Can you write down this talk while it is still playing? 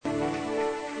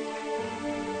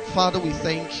Father, we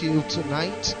thank you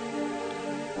tonight.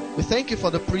 We thank you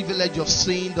for the privilege of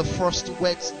seeing the first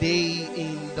wet day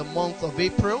in the month of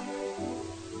April.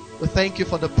 We thank you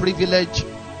for the privilege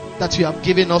that you have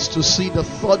given us to see the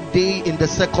third day in the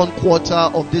second quarter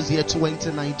of this year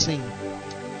 2019.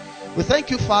 We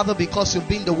thank you, Father, because you've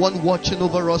been the one watching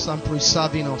over us and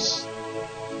preserving us.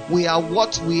 We are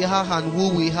what we are and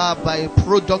who we are by a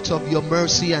product of your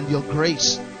mercy and your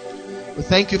grace. We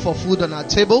thank you for food on our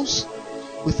tables.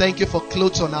 We thank you for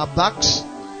clothes on our backs.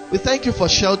 We thank you for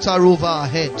shelter over our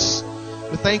heads.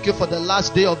 We thank you for the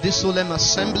last day of this solemn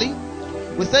assembly.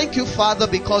 We thank you, Father,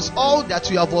 because all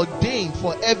that you have ordained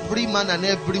for every man and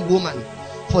every woman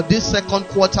for this second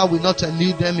quarter will not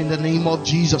elude them in the name of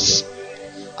Jesus.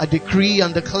 I decree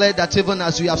and declare that even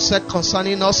as you have said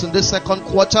concerning us in this second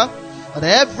quarter, that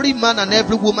every man and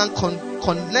every woman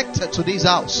connected to this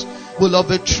house will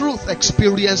of a truth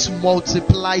experience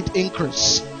multiplied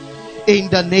increase in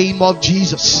the name of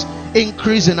Jesus.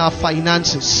 Increase in our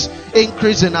finances,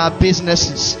 increase in our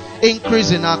businesses,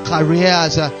 increase in our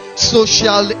careers,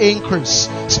 social increase,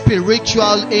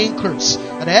 spiritual increase.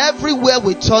 And everywhere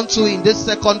we turn to in this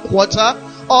second quarter,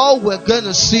 all we're going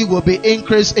to see will be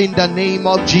increase in the name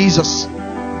of Jesus.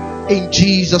 In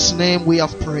Jesus' name we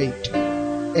have prayed.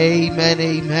 Amen,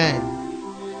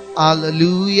 amen.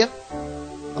 Hallelujah.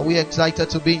 Are we excited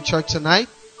to be in church tonight?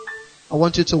 I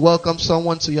want you to welcome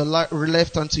someone to your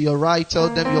left and to your right.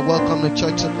 Tell them you're welcome to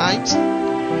church tonight.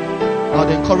 I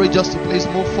would encourage us to please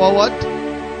move forward.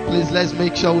 Please, let's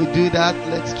make sure we do that.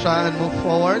 Let's try and move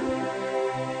forward.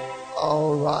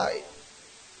 All right.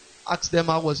 Ask them,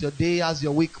 how was your day? How's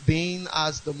your week been?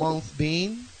 How's the month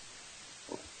been?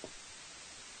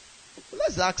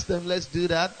 Let's ask them. Let's do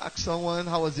that. Ask someone,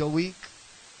 how was your week?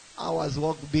 How has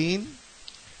work been?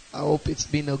 I hope it's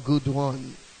been a good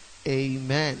one.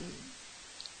 Amen.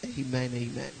 Amen,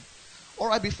 amen. All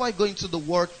right, before I go into the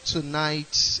word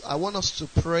tonight, I want us to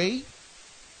pray.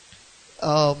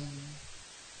 The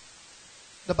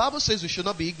Bible says we should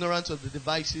not be ignorant of the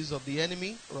devices of the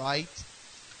enemy, right?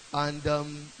 And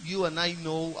you and I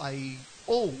know, I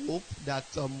hope that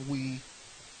we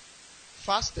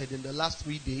fasted in the last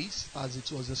 3 days as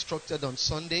it was instructed on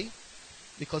Sunday,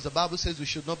 because the Bible says we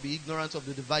should not be ignorant of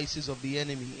the devices of the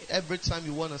enemy. Every time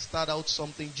you want to start out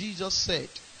something, Jesus said,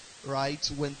 right,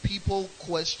 when people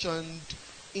questioned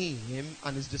him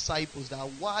and his disciples that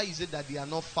why is it that they are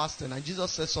not fasting, and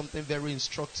Jesus said something very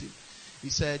instructive. He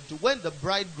said, when the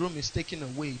bridegroom is taken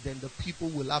away, then the people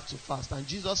will have to fast. And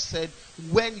Jesus said,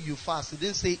 when you fast. He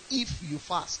didn't say if you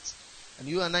fast. And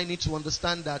you and I need to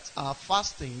understand that our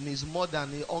fasting is more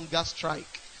than a hunger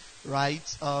strike,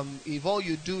 right? If all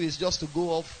you do is just to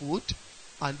go off food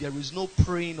and there is no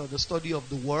praying or the study of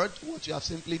the word, what you have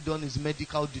simply done is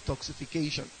medical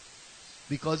detoxification.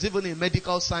 Because even in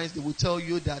medical science, they will tell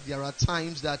you that there are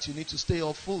times that you need to stay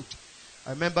off food.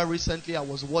 I remember recently I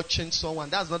was watching someone.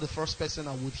 That's not the first person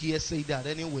I would hear say that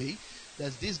anyway.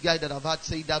 There's this guy that I've had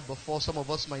say that before. Some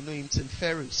of us might know him, Tim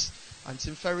Ferriss. And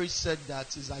Tim Ferriss said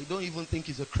that, I don't even think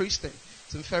he's a Christian.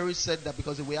 Tim Ferriss said that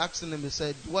because they were asking him, he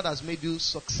said, what has made you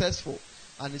successful?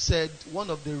 And he said, one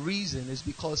of the reasons is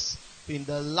because in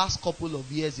the last couple of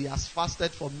years, he has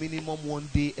fasted for minimum 1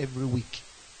 day every week.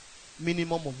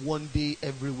 Minimum of 1 day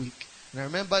every week. And I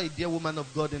remember a dear woman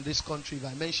of God in this country, if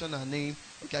I mention her name,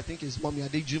 okay, I think it's Mommy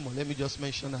Adejumo, let me just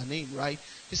mention her name, right?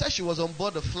 She said she was on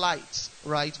board a flight,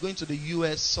 right, going to the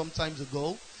US some times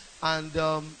ago. And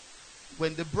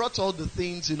when they brought all the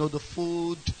things, the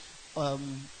food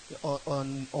on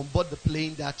board the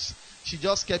plane, that she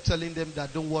just kept telling them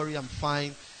that, don't worry, I'm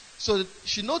fine. So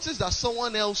she noticed that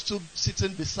someone else too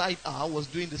sitting beside her was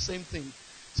doing the same thing.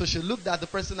 So she looked at the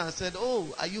person and said,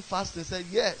 oh, are you fasting? He said,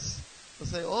 yes. I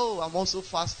said, oh, I'm also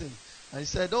fasting. And he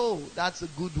said, oh, that's a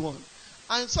good one.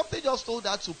 And something just told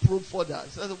her to probe further. He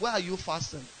said, why are you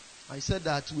fasting? I said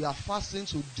that we are fasting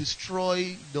to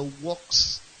destroy the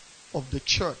works of the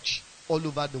church all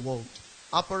over the world.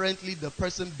 Apparently, the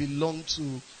person belonged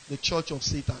to the church of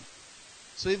Satan.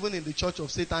 So even in the church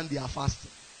of Satan, they are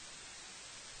fasting.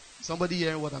 Somebody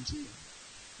hearing what I'm saying?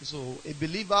 So a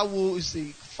believer who is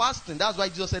fasting, that's why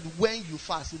Jesus said when you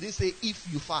fast. He didn't say if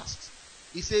you fast.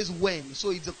 He says when.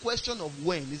 So it's a question of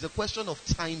when. It's a question of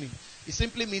timing. It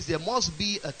simply means there must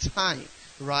be a time,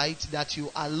 right, that you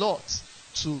allot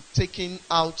to taking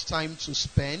out time to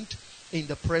spend in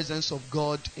the presence of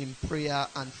God in prayer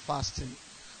and fasting.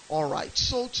 All right.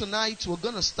 So tonight we're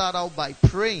going to start out by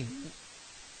praying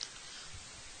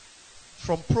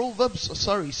from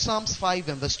Psalms 5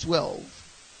 and verse 12.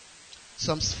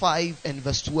 Psalms 5 and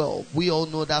verse 12. We all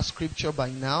know that scripture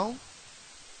by now,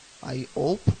 I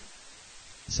hope.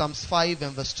 Psalms 5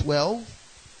 and verse 12.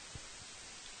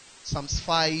 Psalms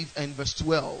 5 and verse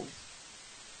 12.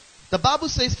 The Bible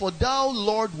says, "For thou,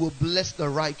 Lord, will bless the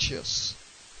righteous."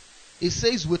 It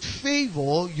says, "With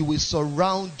favor you will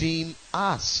surround him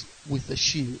as with a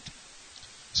shield."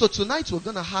 So tonight we're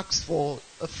going to ask for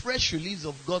a fresh release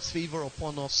of God's favor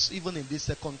upon us, even in this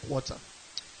second quarter.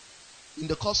 In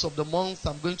the course of the month,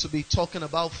 I'm going to be talking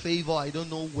about favor. I don't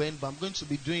know when, but I'm going to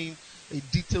be doing a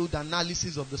detailed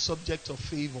analysis of the subject of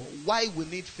favor. Why we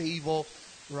need favor,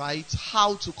 right?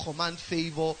 How to command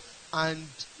favor, and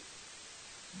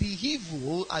the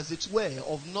evil, as it were,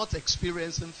 of not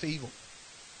experiencing favor.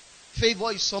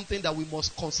 Favor is something that we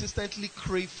must consistently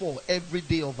crave for every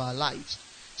day of our lives.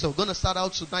 So we're going to start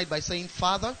out tonight by saying,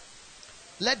 "Father,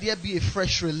 let there be a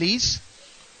fresh release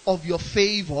of your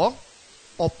favor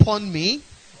upon me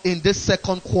in this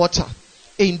second quarter,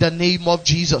 in the name of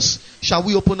Jesus." Shall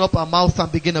we open up our mouth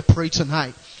and begin to pray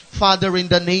tonight? Father, in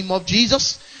the name of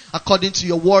Jesus, according to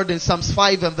your word in Psalms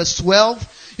 5 and verse 12,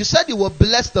 you said you will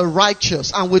bless the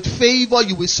righteous, and with favor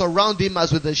you will surround him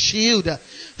as with a shield.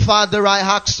 Father, I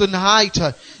ask tonight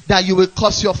that you will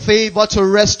cause your favor to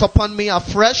rest upon me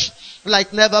afresh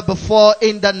like never before,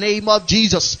 in the name of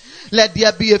Jesus. Let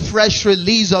there be a fresh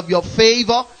release of your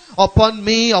favor upon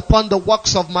me, upon the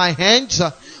works of my hands,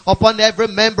 upon every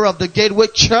member of the Gateway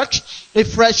Church. A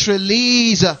fresh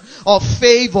release of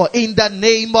favor in the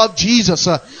name of Jesus.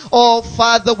 Oh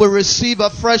Father, we receive a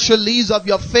fresh release of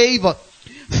your favor.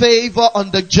 Favor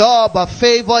on the job,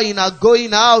 favor in our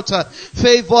going out,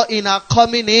 favor in our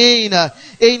coming in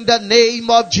the name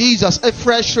of Jesus. A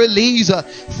fresh release,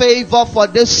 favor for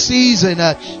this season,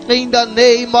 in the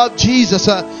name of Jesus.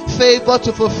 Favor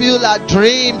to fulfill our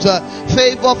dreams,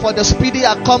 favor for the speedy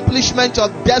accomplishment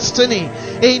of destiny,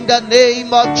 in the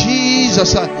name of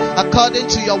Jesus. According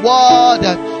to your word,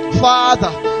 Father,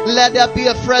 let there be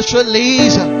a fresh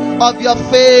release of your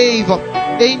favor,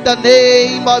 in the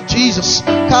name of Jesus.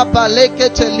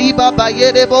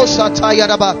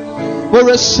 We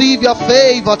receive your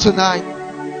favor tonight.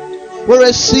 We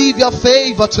receive your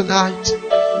favor tonight.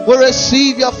 We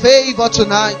receive your favor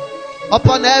tonight.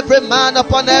 Upon every man,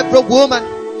 upon every woman,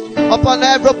 upon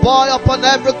every boy, upon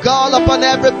every girl, upon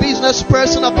every business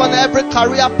person, upon every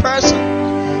career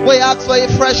person. We ask for a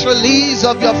fresh release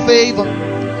of your favor,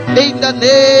 in the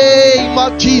name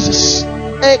of Jesus.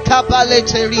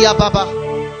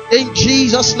 In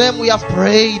Jesus' name we have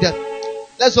prayed.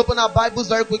 Let's open our Bibles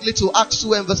very quickly to Acts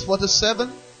 2 and verse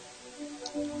 47.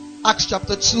 Acts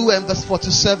chapter 2 and verse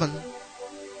 47.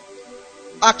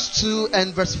 Acts 2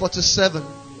 and verse 47.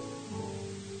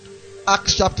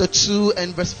 Acts chapter 2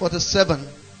 and verse 47.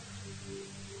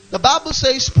 The Bible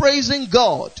says, "Praising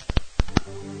God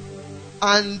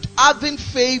and having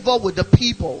favor with the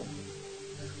people,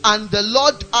 and the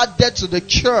Lord added to the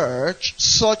church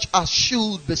such as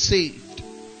should be saved."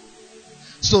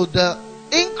 So the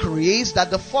increase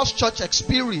that the first church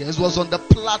experienced was on the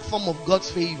platform of God's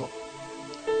favor.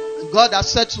 And God has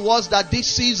said to us that this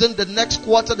season, the next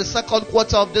quarter, the second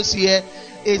quarter of this year,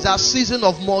 is a season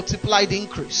of multiplied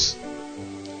increase.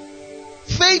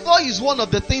 Favor is one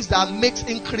of the things that makes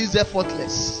increase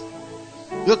effortless.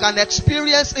 You can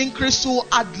experience increase through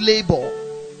hard labor,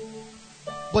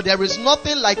 but there is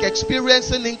nothing like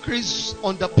experiencing increase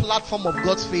on the platform of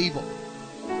God's favor.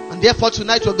 And therefore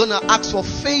tonight we're going to ask for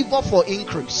favor for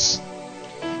increase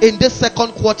in this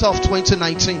second quarter of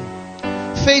 2019.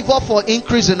 Favor for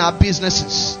increase in our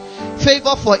businesses.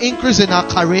 Favor for increase in our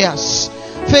careers.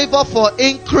 Favor for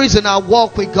increase in our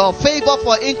walk with God. Favor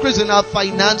for increase in our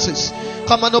finances.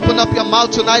 Come and open up your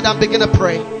mouth tonight and begin to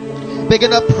pray.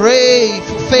 Begin to pray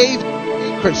for favor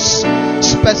increase.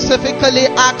 Specifically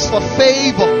ask for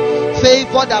favor.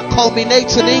 Favor that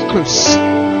culminates in increase.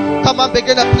 Come and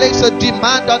begin to place a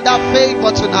demand on that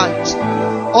favor tonight.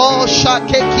 Oh,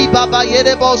 Shakeki Baba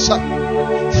Yerebosa.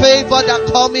 Favor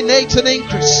that culminates in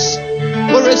increase.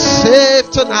 We receive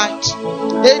tonight,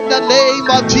 in the name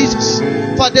of Jesus,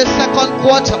 for the second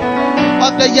quarter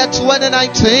of the year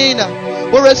 2019.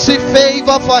 We receive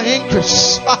favor for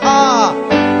increase.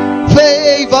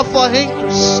 Favor for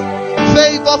increase.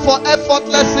 Favor for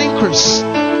effortless increase.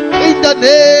 In the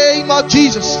name of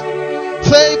Jesus.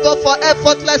 Favor for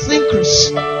effortless increase.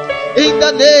 In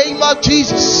the name of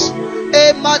Jesus.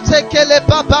 Ematekele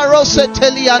babarose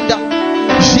telianda.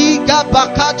 Jiga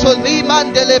bakato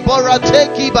limandele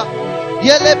boratekiba.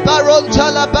 Yele baron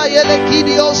talaba yele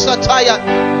kidio sataya.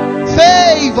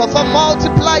 Favor for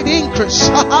multiplied increase.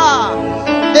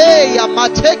 Hey,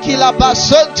 amatekila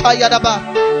basonta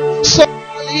yadaba.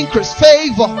 Social increase.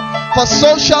 Favor for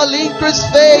social increase.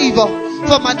 Favor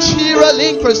for material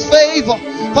increase, favor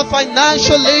for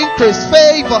financial increase,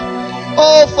 favor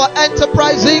Oh, for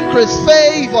enterprise increase,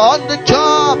 favor on the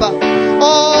job.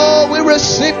 Oh, we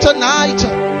receive tonight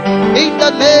in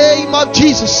the name of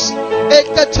Jesus.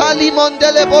 Ekatali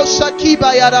mondele bosa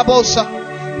kiba yarabosa.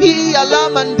 Hi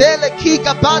alamandele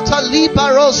kika bata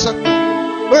libarosa.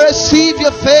 We receive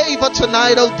your favor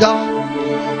tonight, oh God.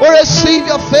 We receive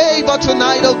your favor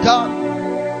tonight, oh God.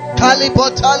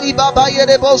 Kalibotali baba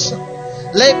yerebosa.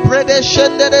 Le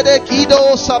predeshende de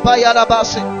kido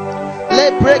sabayarabase.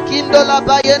 Le brekindo la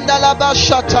bayenda la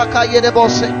bashataka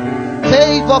yerebose.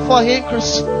 Favor for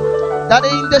increase. That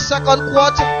in the second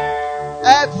quarter,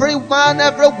 every man,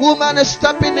 every woman is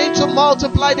stepping into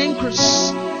multiplied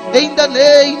increase. In the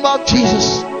name of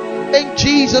Jesus. In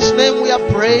Jesus' name we have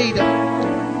prayed.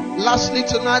 Lastly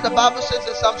tonight, the Bible says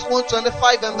in Psalms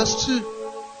 125 and verse 2.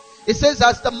 It says,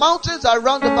 as the mountains are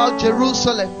round about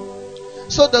Jerusalem,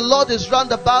 so the Lord is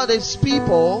round about his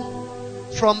people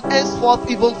from henceforth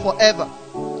even forever.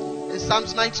 In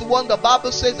Psalms 91, the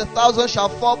Bible says 1,000 shall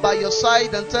fall by your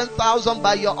side and 10,000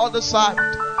 by your other side.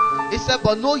 It said,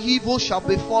 but no evil shall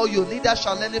befall you, neither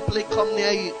shall any plague come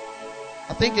near you.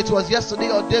 I think it was yesterday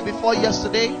or day before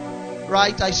yesterday,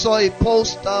 right? I saw a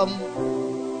post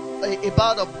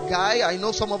about a guy. I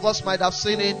know some of us might have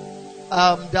seen it.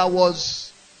 That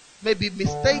was maybe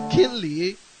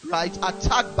mistakenly, right,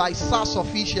 attacked by SARS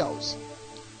officials,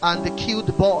 and they killed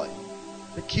the boy.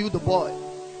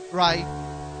 Right?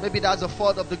 Maybe that's a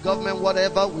fault of the government,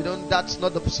 whatever. That's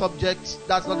not the subject.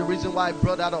 That's not the reason why I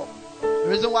brought that up. The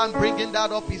reason why I'm bringing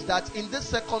that up is that in this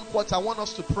second quarter, I want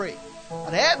us to pray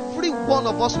and every one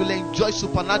of us will enjoy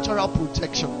supernatural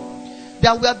protection.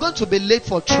 That we are going to be late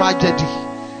for tragedy.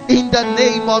 In the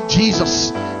name of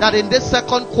Jesus. That in this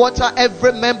second quarter,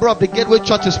 every member of the Gateway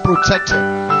Church is protected.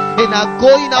 In our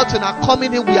going out and our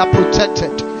coming in, we are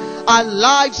protected. Our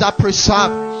lives are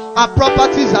preserved. Our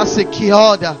properties are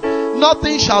secured.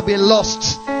 Nothing shall be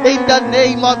lost. In the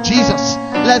name of Jesus.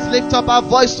 Let's lift up our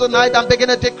voice tonight and begin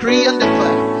to decree and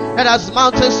declare that as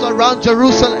mountains surround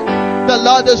Jerusalem, the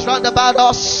Lord is round about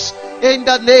us. In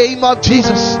the name of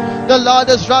Jesus. The Lord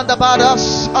is round about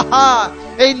us.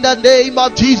 In the name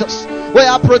of Jesus. We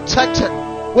are protected.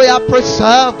 We are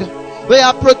preserved. We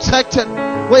are protected.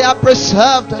 We are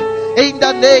preserved. In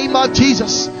the name of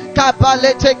Jesus. We are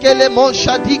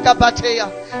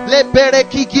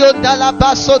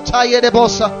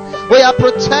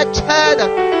protected.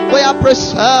 We are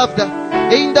preserved.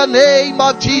 In the name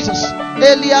of Jesus.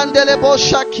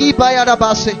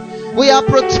 We are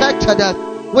protected.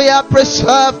 We are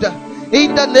preserved.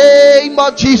 In the name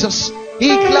of Jesus.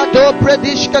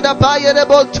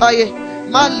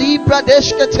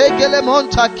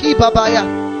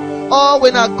 Oh,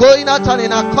 when are going out and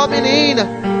in our coming in,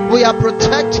 we are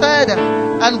protected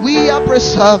and we are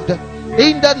preserved.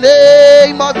 In the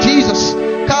name of Jesus.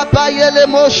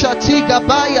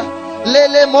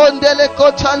 Lele mondele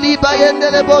kotali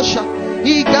bayendele bosha.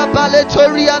 Igabale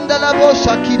toriandala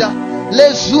bosha kida.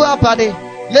 Lezuabade.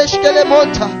 Leshkele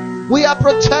monta. We are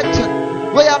protected.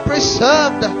 We are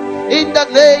preserved. In the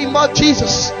name of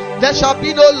Jesus. There shall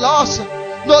be no loss.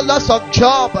 No loss of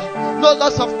job. No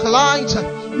loss of clients.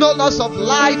 No loss of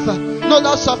life. No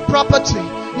loss of property.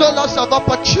 No loss of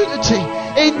opportunity.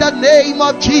 In the name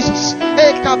of Jesus.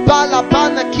 Ekabala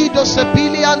bana kido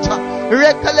sebilianta.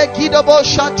 Rekale kido bo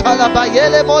shatala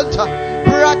bayele monta.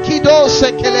 Brakido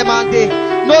sekelemande.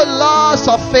 No loss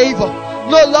of favor.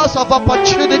 No loss of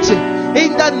opportunity.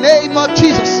 In the name of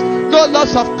Jesus. No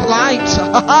loss of clients.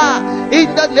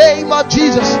 In the name of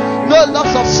Jesus. No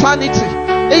loss of sanity.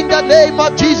 In the name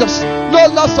of Jesus. No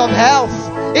loss of health.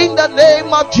 In the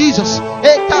name of Jesus.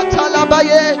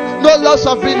 No loss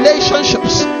of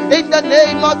relationships. In the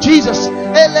name of Jesus.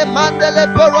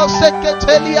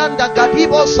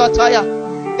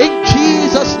 In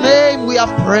Jesus' name we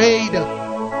have prayed.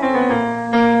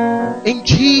 In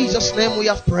Jesus' name we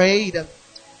have prayed.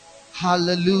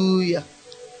 Hallelujah.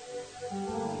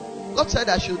 God said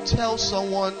I should tell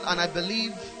someone, and I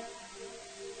believe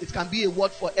it can be a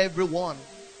word for everyone.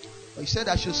 He said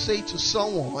I should say to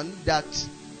someone that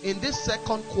in this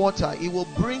second quarter, it will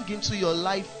bring into your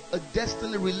life a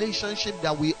destiny relationship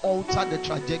that will alter the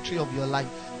trajectory of your life.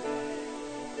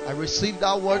 I received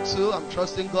that word too. I'm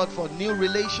trusting God for new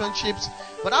relationships.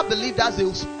 But I believe that's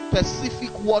a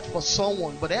specific word for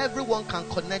someone. But everyone can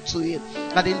connect to it.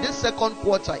 That in this second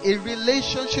quarter, a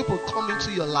relationship will come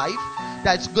into your life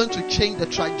that's going to change the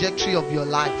trajectory of your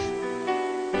life.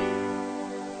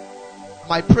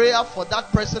 My prayer for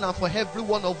that person and for every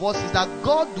one of us is that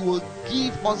God will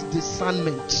give us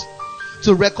discernment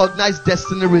to recognize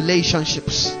destiny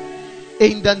relationships.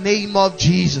 In the name of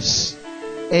Jesus.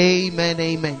 Amen,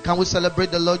 amen. Can we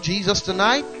celebrate the Lord Jesus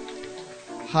tonight?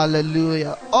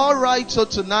 Hallelujah. All right, so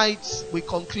tonight we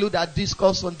conclude our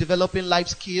discourse on developing life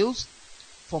skills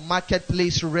for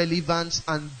marketplace relevance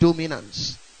and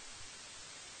dominance.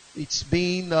 It's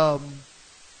been a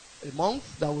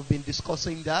month that we've been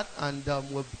discussing that, and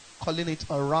we're calling it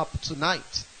a wrap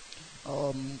tonight.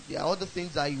 There are other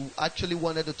things I actually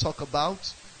wanted to talk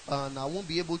about, and I won't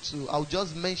be able to. I'll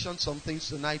just mention some things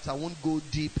tonight. I won't go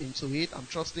deep into it. I'm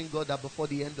trusting God that before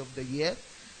the end of the year,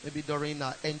 maybe during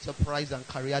our enterprise and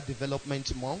career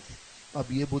development month, I'll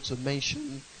be able to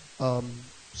mention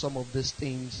some of these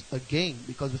things again,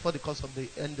 because before the course of the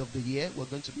end of the year, we're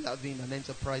going to be having an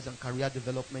enterprise and career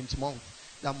development month.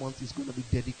 That month is going to be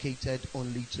dedicated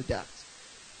only to that.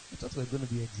 I thought we we're going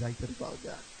to be excited about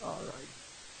that. All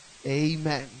right.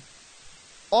 Amen.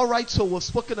 All right, so we've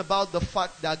spoken about the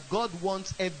fact that God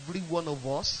wants every one of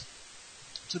us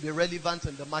to be relevant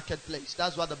in the marketplace.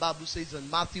 That's what the Bible says in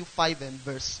Matthew 5 and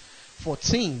verse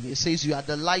 14. It says you are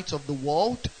the light of the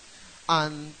world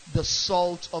and the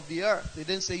salt of the earth. It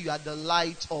didn't say you are the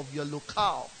light of your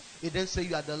locale. It didn't say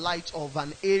you are the light of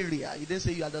an area. It didn't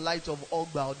say you are the light of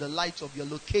Ogba or the light of your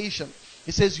location.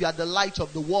 It says you are the light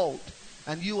of the world.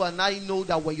 And you and I know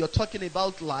that when you're talking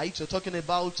about light, you're talking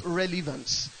about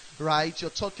relevance, right?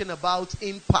 You're talking about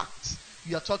impact.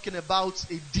 You're talking about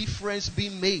a difference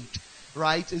being made,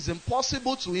 right? It's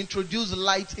impossible to introduce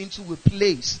light into a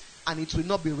place and it will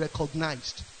not be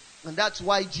recognized. And that's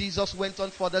why Jesus went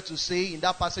on further to say in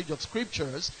that passage of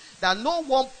scriptures that no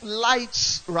one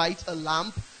lights, right, a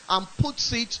lamp and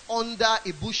puts it under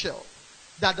a bushel.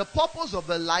 That the purpose of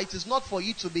a light is not for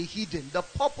it to be hidden. The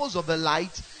purpose of a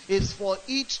light is for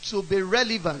it to be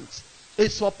relevant.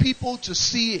 It's for people to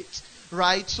see it,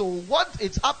 right? So what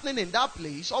is happening in that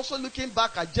place, also looking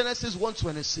back at Genesis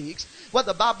 1:26, where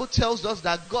the Bible tells us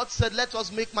that God said, let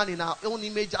us make man in our own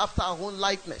image after our own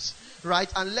likeness,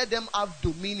 right? And let them have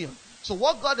dominion. So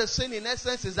what God is saying in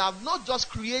essence is, I have not just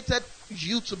created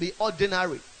you to be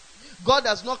ordinary. God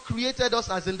has not created us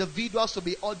as individuals to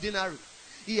be ordinary.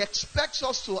 He expects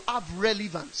us to have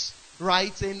relevance,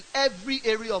 right, in every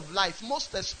area of life,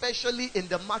 most especially in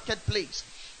the marketplace.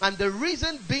 And the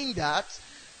reason being that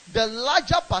the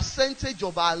larger percentage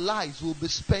of our lives will be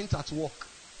spent at work.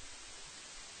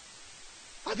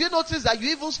 Have you noticed that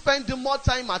you even spend more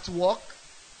time at work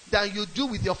than you do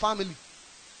with your family?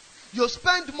 You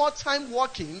spend more time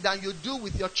working than you do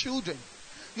with your children.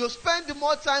 You spend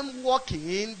more time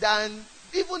working than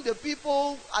even the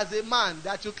people as a man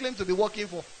that you claim to be working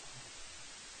for.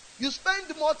 You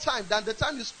spend more time than the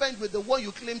time you spend with the one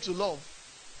you claim to love.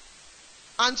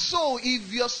 And so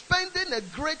if you're spending a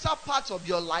greater part of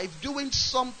your life doing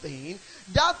something,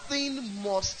 that thing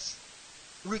must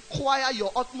require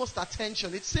your utmost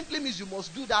attention. It simply means you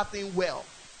must do that thing well.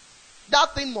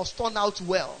 That thing must turn out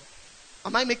well.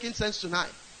 Am I making sense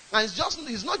tonight? And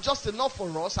it's not just enough for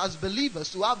us as believers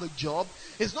to have a job.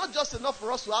 It's not just enough for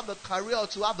us to have a career or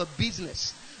to have a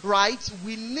business, right?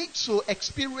 We need to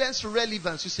experience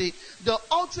relevance. You see, the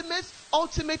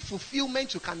ultimate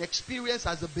fulfillment you can experience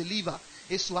as a believer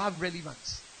is to have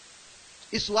relevance.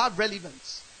 It's to have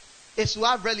relevance. It's to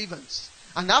have relevance.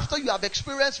 And after you have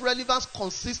experienced relevance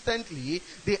consistently,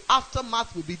 the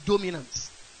aftermath will be dominance.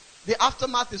 The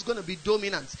aftermath is going to be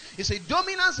dominance. You see,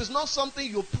 dominance is not something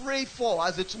you pray for,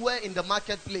 as it were, in the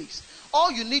marketplace.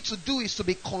 All you need to do is to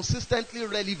be consistently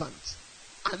relevant.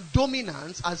 And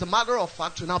dominance, as a matter of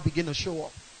fact, will now begin to show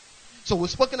up. So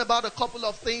we've spoken about a couple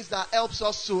of things that helps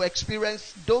us to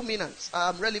experience dominance,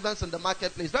 relevance in the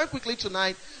marketplace. Very quickly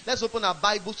tonight, let's open our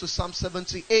Bibles to Psalm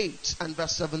 78 and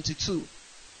verse 72.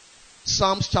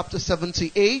 Psalms chapter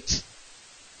 78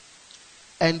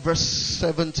 and verse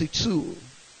 72.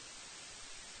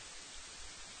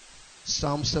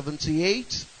 Psalm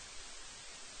 78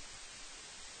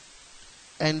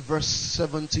 and verse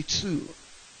 72.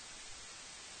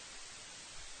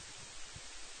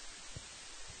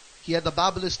 Here the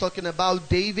Bible is talking about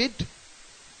David.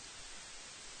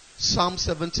 Psalm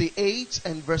 78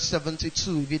 and verse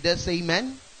 72. If you dare say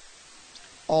amen.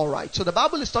 Alright, so the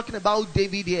Bible is talking about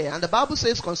David here. And the Bible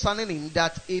says concerning him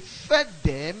that he fed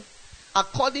them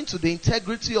according to the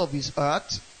integrity of his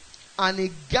heart, and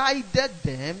he guided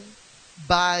them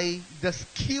by the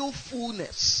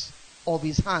skillfulness of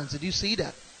his hands. Did you see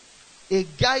that? He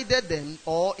guided them,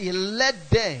 or he led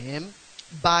them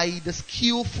by the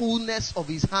skillfulness of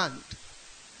his hand.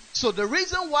 So the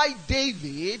reason why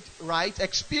David, right,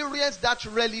 experienced that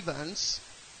relevance,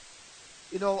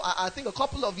 I think a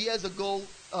couple of years ago,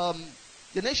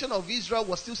 the nation of Israel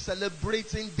was still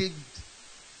celebrating David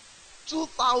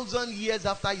 2,000 years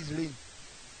after his reign.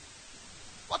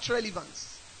 What relevance?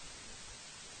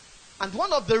 And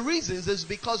one of the reasons is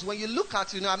because when you look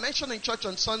at, I mentioned in church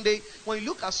on Sunday, when you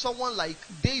look at someone like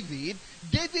David,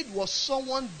 David was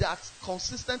someone that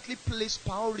consistently placed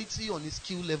priority on his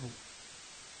skill level.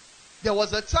 There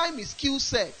was a time his skill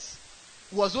set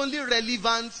was only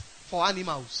relevant for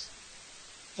animals,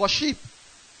 for sheep.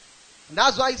 And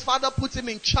that's why his father put him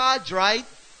in charge, right,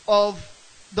 of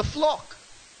the flock.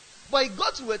 But it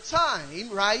got to a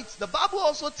time, right, the Bible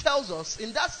also tells us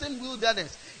in that same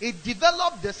wilderness, he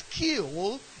developed the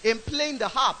skill in playing the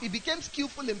harp. He became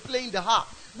skillful in playing the harp,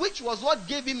 which was what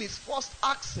gave him his first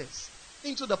access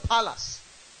into the palace.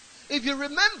 If you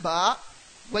remember,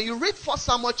 when you read 1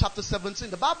 Samuel chapter 17,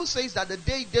 the Bible says that the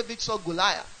day David saw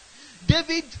Goliath,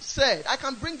 David said, I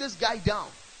can bring this guy down.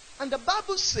 And the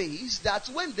Bible says that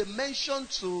when they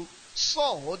mentioned to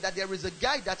Saul that there is a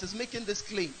guy that is making this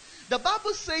claim, the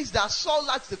Bible says that Saul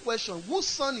asked the question, whose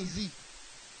son is he?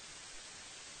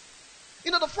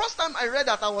 The first time I read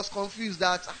that, I was confused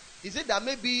that, is it that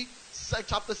maybe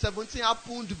chapter 17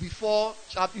 happened before,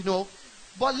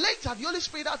 But later, the Holy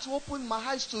Spirit had to open my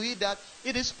eyes to it that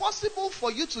it is possible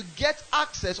for you to get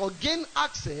access or gain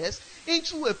access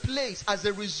into a place as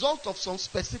a result of some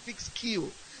specific skill.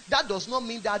 That does not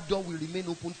mean that door will remain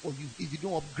open for you if you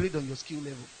don't upgrade on your skill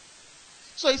level.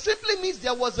 So it simply means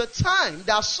there was a time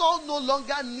that Saul no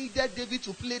longer needed David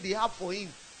to play the harp for him.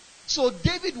 So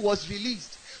David was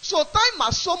released. So time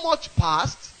has so much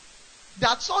passed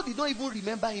that Saul did not even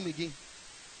remember him again.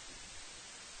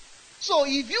 So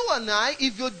if you and I,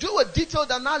 if you do a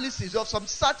detailed analysis of some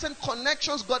certain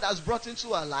connections God has brought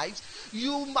into our lives,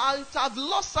 you might have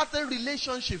lost certain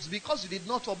relationships because you did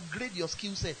not upgrade your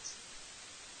skill set.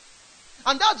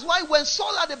 And that's why when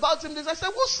Saul heard about him, they said,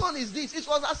 whose son is this? It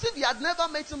was as if he had never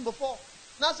met him before.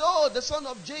 Now I said, the son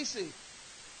of Jesse.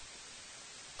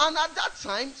 And at that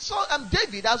time,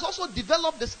 David has also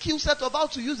developed the skill set of how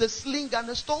to use a sling and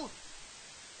a stone.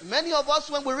 Many of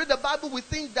us, when we read the Bible, we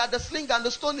think that the sling and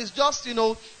the stone is just,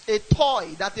 a toy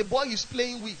that a boy is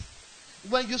playing with.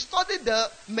 When you study the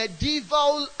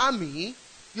medieval army,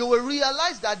 you will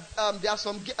realize that there are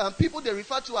some people they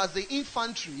refer to as the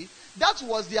infantry. That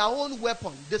was their own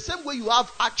weapon. The same way you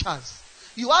have archers.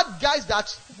 You have guys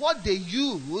that what they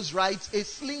use, right,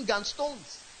 is sling and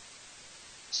stones.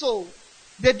 So,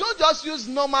 they don't just use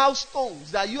normal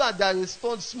stones that is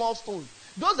stones, small stones.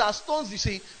 Those are stones, you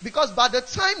see, because by the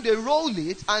time they roll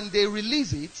it and they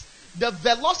release it, the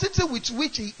velocity with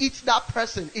which it hits that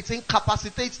person, it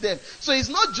incapacitates them. So it's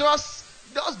not just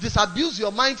disabuse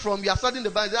your mind from you're studying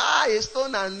the Bible, a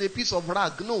stone and a piece of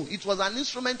rag. No, it was an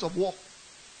instrument of war.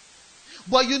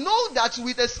 But you know that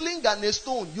with a sling and a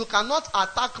stone, you cannot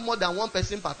attack more than one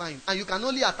person per time. And you can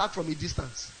only attack from a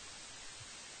distance.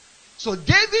 So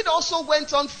David also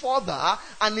went on further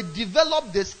and he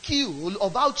developed the skill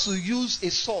of how to use a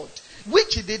sword,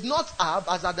 which he did not have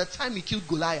as at the time he killed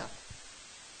Goliath.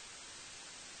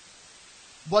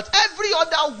 But every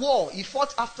other war he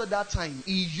fought after that time,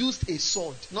 he used a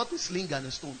sword, not a sling and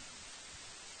a stone.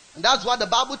 And that's why the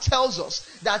Bible tells us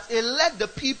that he led the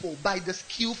people by the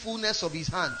skillfulness of his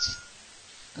hands.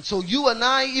 And so you and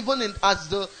I, even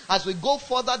as we go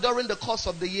further during the course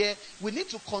of the year, we need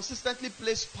to consistently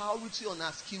place priority on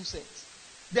our skill set.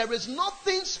 There is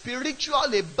nothing spiritual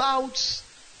about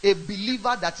a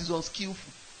believer that is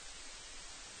unskillful.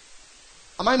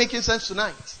 Am I making sense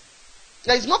tonight?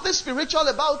 There is nothing spiritual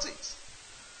about it.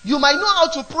 You might know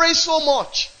how to pray so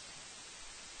much.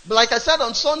 But like I said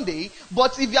on Sunday,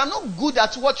 but if you are not good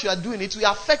at what you are doing, it will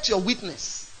affect your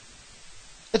witness.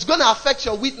 It's going to affect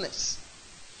your witness.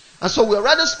 And so we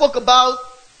already spoke about,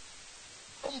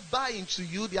 don't buy into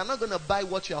you. They are not going to buy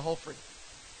what you are offering.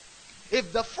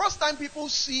 If the first time people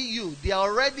see you, they are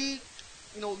already,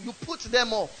 you put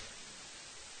them off.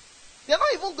 They're not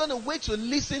even going to wait to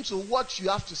listen to what you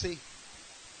have to say.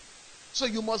 So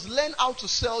you must learn how to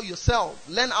sell yourself.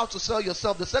 Learn how to sell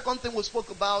yourself. The second thing we spoke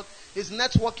about is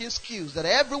networking skills. That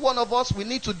every one of us, we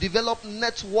need to develop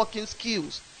networking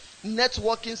skills.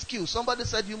 Networking skills. Somebody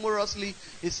said humorously,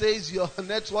 it says your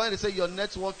network, they say your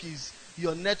network is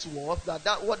your net worth.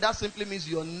 What that simply means,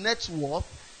 your net worth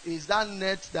is that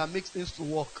net that makes things to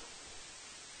work.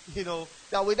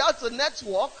 That without a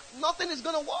network, nothing is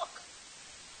going to work.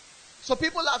 So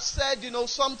people have said,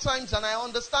 sometimes, and I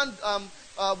understand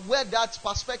where that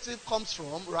perspective comes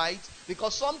from, right?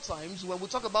 Because sometimes when we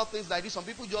talk about things like this, some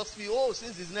people just feel,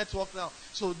 since it's network now,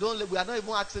 so we are not even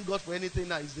asking God for anything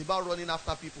now. It's about running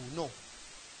after people. No.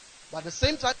 But at the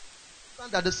same time,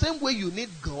 that the same way you need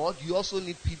God, you also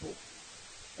need people.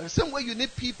 And the same way you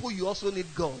need people, you also need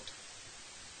God.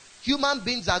 Human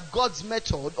beings are God's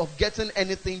method of getting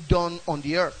anything done on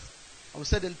the earth. I would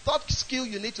say the third skill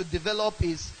you need to develop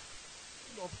is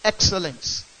of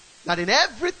excellence. That in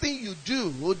everything you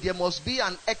do, there must be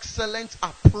an excellent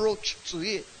approach to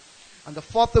it. And the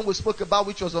fourth thing we spoke about,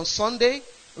 which was on Sunday,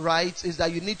 right, is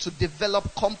that you need to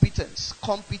develop competence.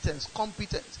 Competence.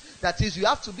 That is, you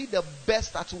have to be the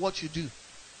best at what you do.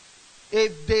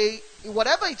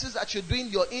 Whatever it is that you're doing,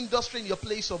 your industry, in your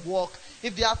place of work,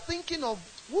 if they are thinking of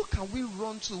who can we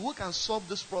run to, who can solve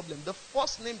this problem, the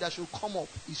first name that should come up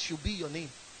should be your name.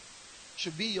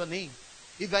 Should be your name.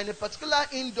 If you're in a particular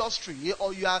industry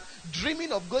or you are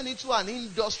dreaming of going into an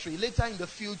industry later in the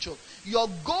future, your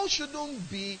goal shouldn't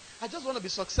be, I just want to be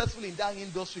successful in that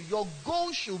industry. Your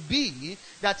goal should be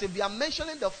that if you are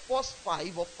mentioning the first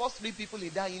 5 or first 3 people in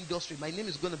that industry, my name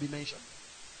is going to be mentioned.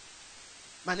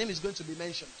 My name is going to be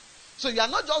mentioned. So you are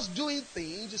not just doing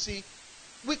things, you see.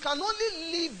 We can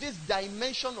only live this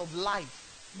dimension of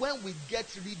life when we get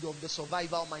rid of the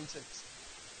survival mindset.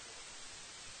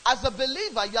 As a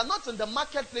believer, you are not in the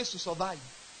marketplace to survive.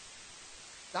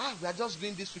 We are just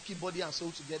doing this to keep body and soul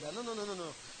together. No.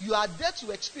 You are there to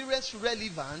experience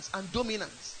relevance and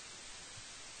dominance.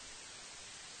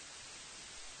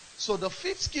 So the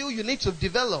 5th skill you need to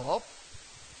develop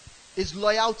is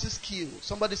loyalty skill.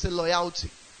 Somebody say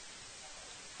loyalty.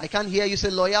 I can't hear you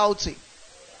say loyalty.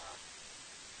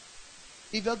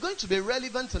 If you're going to be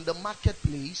relevant in the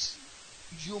marketplace,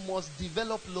 you must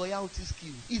develop loyalty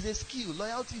skill. It's a skill.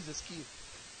 Loyalty is a skill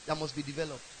that must be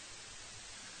developed.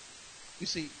 You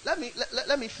see, let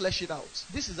me flesh it out.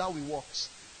 This is how it works.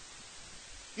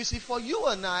 You see, for you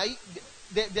and I,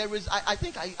 there is, I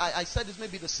think I said this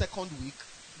maybe the second week,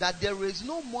 that there is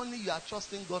no money you are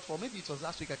trusting God for. Maybe it was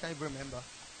last week, I can't even remember.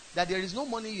 That there is no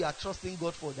money you are trusting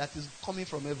God for that is coming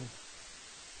from heaven.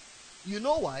 You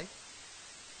know why?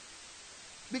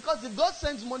 Because if God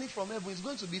sends money from heaven, it's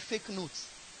going to be fake notes.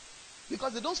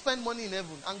 Because they don't spend money in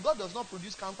heaven. And God does not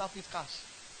produce counterfeit cash.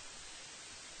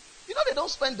 You know they don't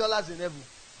spend dollars in heaven.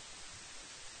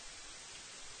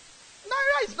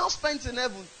 Naira is not spent in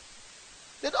heaven.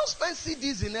 They don't spend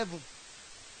CDs in heaven.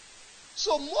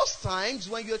 So most times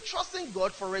when you're trusting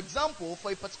God, for example,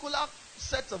 for a particular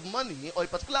set of money or a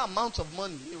particular amount of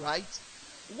money, right?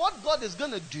 What God is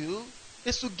going to do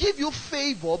is to give you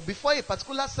favor before a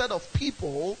particular set of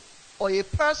people or a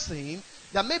person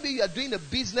that maybe you are doing a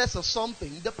business or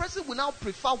something. The person will now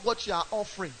prefer what you are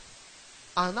offering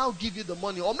and now give you the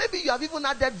money. Or maybe you have even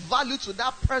added value to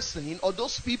that person or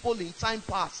those people in time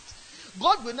past.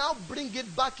 God will now bring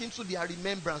it back into their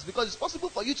remembrance because it's possible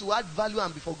for you to add value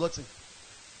and be forgotten.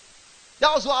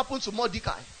 That was what happened to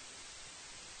Mordecai.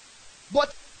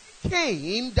 But it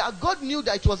came that God knew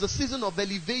that it was a season of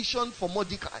elevation for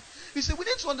Mordecai. You see, we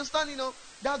need to understand,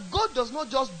 that God does not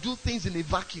just do things in a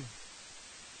vacuum.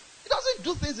 He doesn't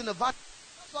do things in a vacuum.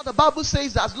 That's what the Bible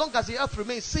says, that as long as the earth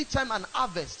remains, seed time and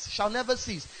harvest shall never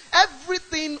cease.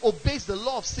 Everything obeys the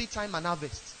law of seed time and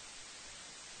harvest.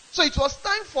 So it was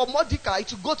time for Mordecai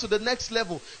to go to the next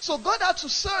level. So God had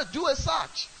to do a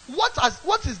search.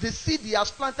 What is the seed he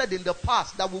has planted in the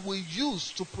past that we will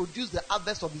use to produce the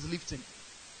harvest of his lifting?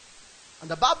 And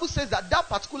the Bible says that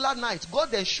particular night,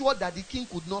 God ensured that the king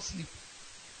could not sleep.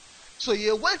 So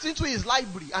he went into his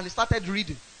library and he started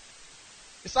reading.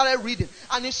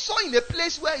 And he saw in a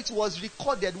place where it was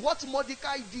recorded what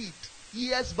Mordecai did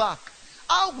years back.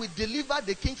 How we delivered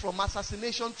the king from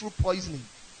assassination through poisoning.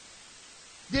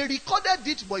 They recorded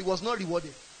it, but he was not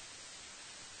rewarded.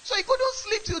 So he couldn't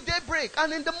sleep till daybreak.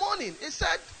 And in the morning, he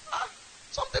said,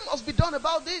 something must be done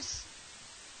about this.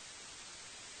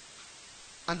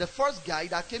 And the first guy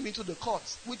that came into the court,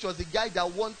 which was the guy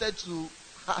that wanted to,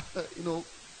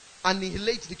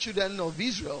 annihilate the children of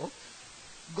Israel,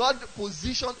 God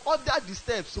positioned, ordered the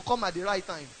steps to come at the right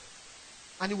time.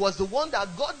 And it was the one that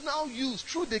God now used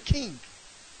through the king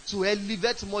to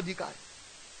elevate Mordecai.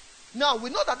 Now, we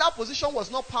know that position was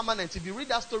not permanent if you read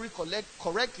that story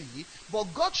correctly, but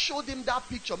God showed him that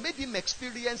picture, made him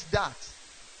experience that.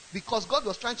 Because God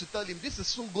was trying to tell him, this is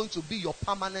soon going to be your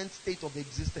permanent state of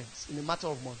existence in a matter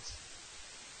of months.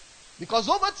 Because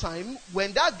over time,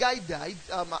 when that guy died,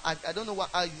 I don't know what,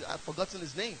 I've forgotten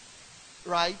his name,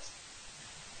 right?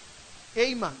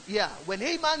 Haman, yeah. When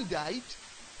Haman died,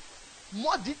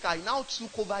 Mordecai now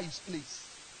took over his place.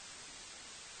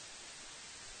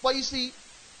 But you see,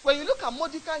 when you look at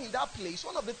Mordecai in that place,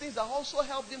 one of the things that also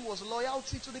helped him was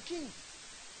loyalty to the king.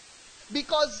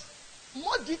 Because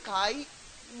Mordecai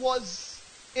was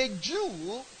a Jew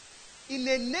in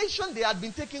a nation they had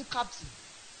been taken captive.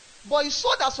 But he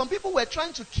saw that some people were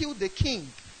trying to kill the king.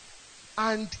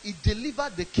 And he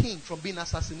delivered the king from being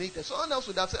assassinated. Someone else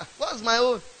would have said, where's my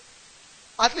own?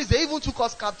 At least they even took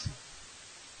us captive.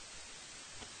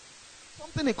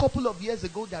 Something a couple of years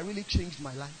ago that really changed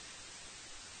my life.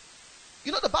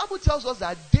 You know, the Bible tells us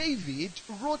that David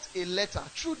wrote a letter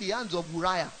through the hands of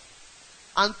Uriah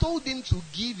and told him to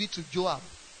give it to Joab.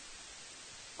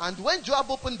 And when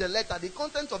Joab opened the letter, the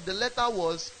content of the letter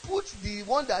was, put the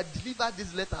one that delivered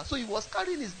this letter. So he was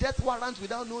carrying his death warrant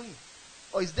without knowing,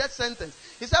 or his death sentence.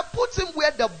 He said, put him where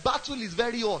the battle is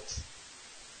very hot.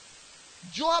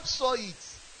 Joab saw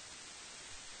it,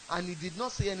 and he did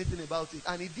not say anything about it.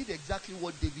 And he did exactly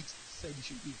what David said he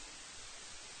should do.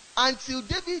 Until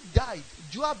David died,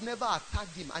 Joab never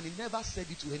attacked him, and he never said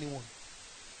it to anyone.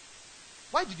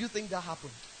 Why did you think that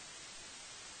happened?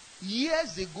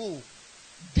 Years ago,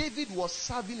 David was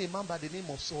serving a man by the name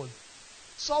of Saul.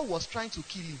 Saul was trying to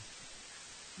kill him.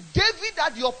 David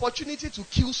had the opportunity to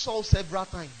kill Saul several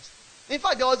times. In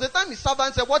fact, there was a time his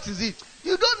servant said, what is it?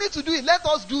 You don't need to do it. Let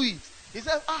us do it. He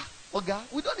said, okay,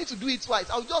 we don't need to do it twice.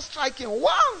 I'll just strike him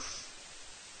once.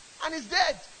 And he's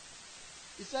dead.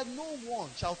 He said, no one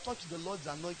shall touch the Lord's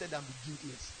anointed and be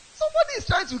guiltless. Somebody is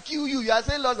trying to kill you. You are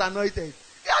saying Lord's anointed.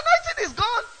 The anointing is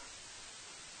gone.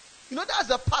 You know, that's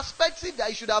the perspective that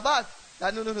you should have had.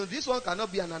 That no, this one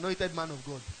cannot be an anointed man of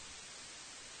God.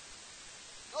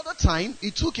 Another time,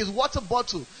 he took his water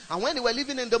bottle, and when they were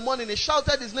leaving in the morning, he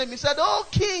shouted his name. He said, oh,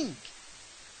 king.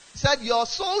 He said, your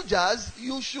soldiers,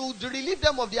 you should relieve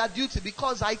them of their duty,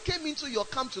 because I came into your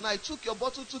camp tonight, took your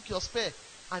bottle, took your spear,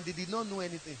 and they did not know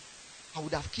anything. I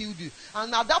would have killed you.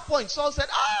 And at that point, Saul said,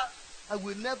 I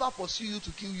will never pursue you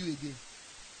to kill you again.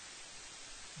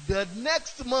 The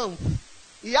next month,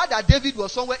 he heard that David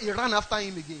was somewhere, he ran after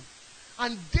him again.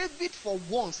 And David, for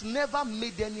once, never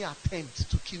made any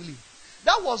attempt to kill him.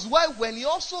 That was why when he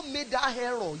also made that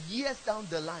error years down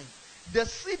the line, the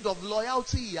seed of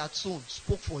loyalty he had sown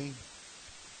spoke for him.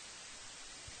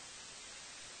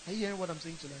 Are you hearing what I'm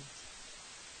saying tonight?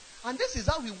 And this is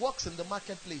how it works in the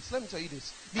marketplace. Let me tell you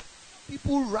this. The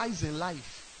people rise in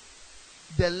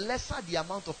life, the lesser the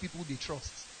amount of people they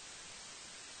trust.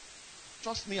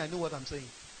 Trust me, I know what I'm saying.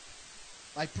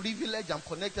 By privilege, I'm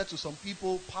connected to some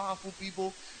people, powerful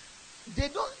people. They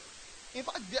don't, in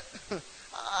fact,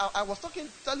 I was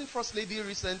telling First Lady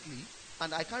recently,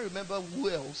 and I can't remember who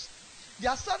else. There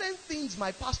are certain things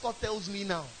my pastor tells me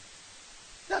now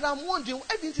that I'm wondering,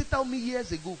 why didn't he tell me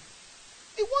years ago?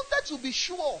 He wanted to be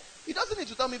sure. He doesn't need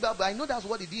to tell me about, but I know that's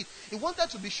what he did. He wanted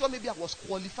to be sure maybe I was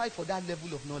qualified for that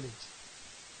level of knowledge.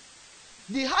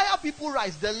 The higher people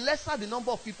rise, the lesser the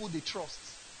number of people they trust.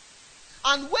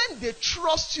 And when they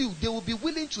trust you, they will be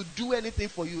willing to do anything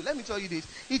for you. Let me tell you this.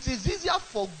 It is easier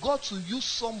for God to use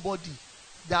somebody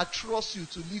that trusts you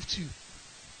to lift you.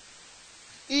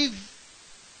 If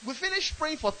we finish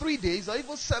praying for 3 days, or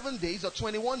even 7 days, or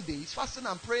 21 days, fasting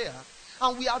and prayer,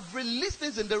 and we have released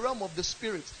things in the realm of the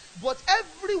spirit, but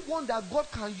everyone that God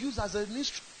can use as an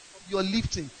instrument of your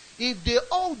lifting, if they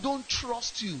all don't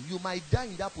trust you, you might die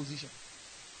in that position.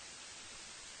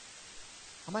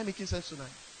 Am I making sense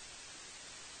tonight?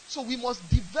 So we must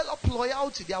develop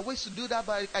loyalty. There are ways to do that,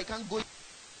 but I can't go.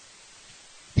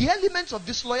 The elements of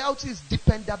disloyalty is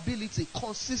dependability,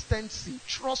 consistency,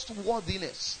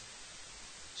 trustworthiness.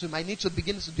 So we might need to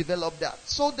begin to develop that.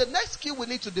 So the next skill we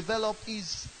need to develop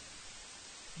is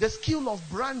the skill of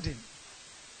branding.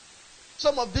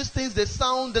 Some of these things, they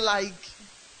sound like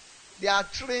they are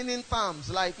training terms,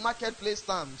 like marketplace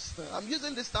terms. I'm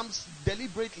using these terms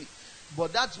deliberately.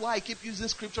 But that's why I keep using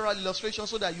scriptural illustration,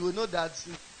 so that you will know that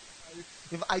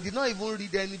if I did not even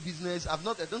read any business, I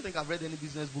don't think I've read any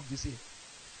business book this year.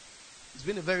 It's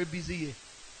been a very busy year.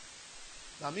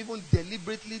 I'm even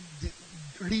deliberately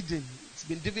reading. It's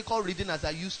been difficult reading as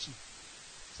I used to.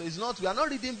 So we are not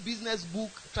reading business book,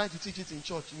 trying to teach it in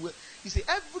church. You see,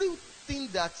 everything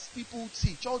that people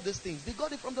teach, all these things, they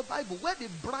got it from the Bible. Where did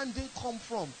branding come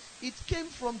from? It came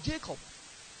from Jacob.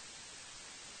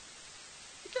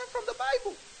 It came from the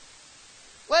Bible.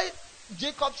 Where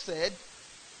Jacob said,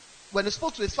 when he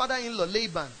spoke to his father-in-law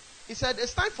Laban, he said,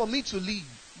 it's time for me to leave,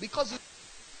 because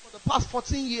for the past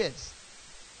 14 years.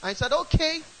 And he said,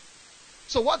 okay,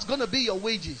 so what's going to be your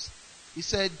wages? He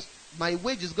said, my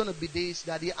wage is going to be this,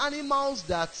 that the animals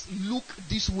that look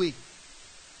this way,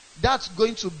 that's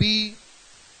going to be,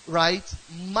 right,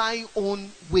 my own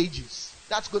wages.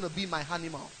 That's going to be my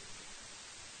animal.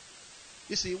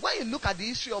 You see, when you look at the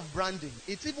history of branding,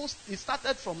 it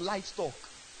started from livestock.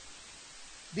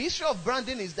 The history of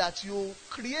branding is that you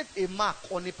create a mark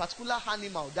on a particular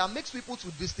animal that makes people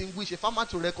to distinguish, a farmer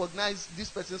to recognize this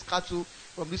person's cattle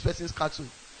from this person's cattle.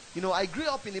 You know, I grew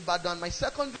up in Ibadan. My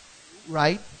second,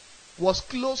 right, was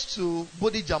close to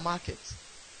Bodija Market.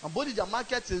 And Bodija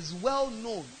Market is well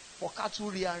known for cattle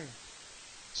rearing.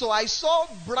 So I saw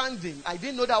branding. I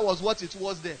didn't know that was what it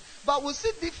was there. But we'll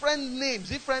see different names,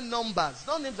 different numbers.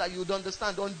 Not names that you would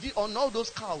understand on all those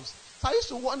cows. So I used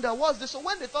to wonder, what's this? So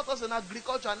when they taught us in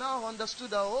agriculture, I now understood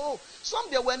that,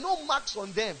 there were no marks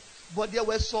on them. But there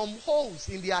were some holes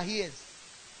in their ears.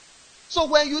 So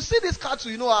when you see this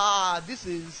cattle, you know, this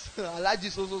is allergy,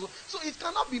 so. So it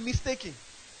cannot be mistaken.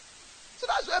 So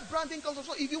that's where branding comes from.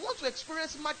 So if you want to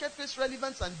experience marketplace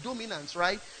relevance and dominance,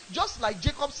 right? Just like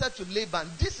Jacob said to Laban,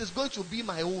 this is going to be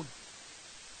my own.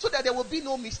 So that there will be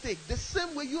no mistake. The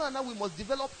same way you and I, we must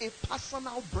develop a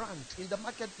personal brand in the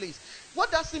marketplace. What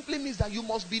that simply means that you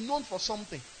must be known for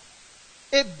something.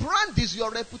 A brand is your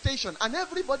reputation, and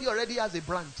everybody already has a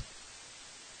brand.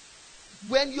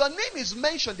 When your name is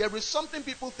mentioned, there is something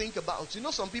people think about. You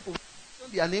know, some people,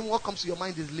 their name, what comes to your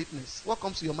mind is lateness. What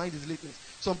comes to your mind is lateness.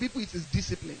 Some people, it is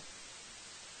discipline.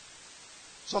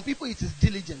 Some people, it is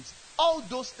diligence. All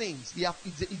those things,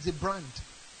 it's a brand.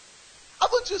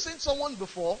 Haven't you seen someone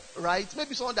before, right?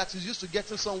 Maybe someone that is used to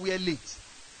getting somewhere late.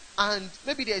 And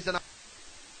maybe there is an...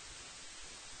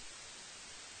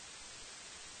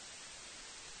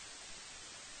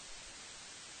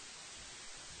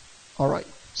 All right.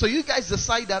 So you guys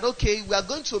decide that, okay, we are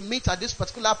going to meet at this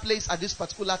particular place at this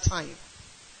particular time.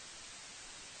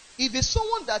 If it's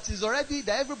someone that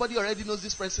everybody already knows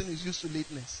this person is used to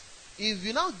lateness. If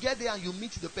you now get there and you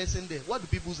meet the person there, what do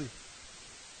people say?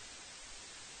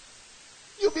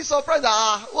 You'll be surprised.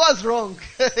 What's wrong?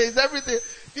 Is everything?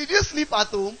 Did you sleep at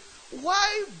home?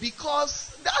 Why?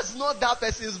 Because that's not that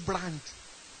person's brand.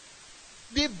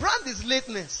 The brand is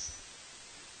lateness.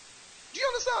 Do you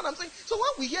understand what I'm saying? So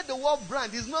when we hear the word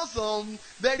brand, it's not some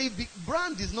very big...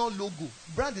 Brand is not logo.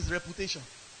 Brand is reputation.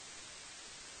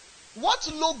 What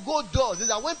logo does is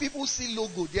that when people see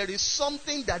logo, there is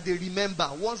something that they remember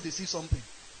once they see something.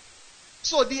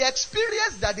 So the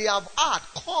experience that they have had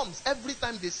comes every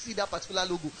time they see that particular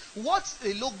logo. What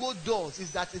a logo does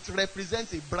is that it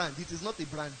represents a brand. It is not a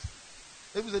brand.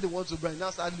 People say they want to brand. Now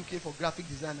start looking for graphic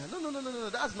designer. No.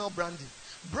 That's not branding.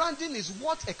 Branding is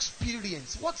what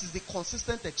experience, what is the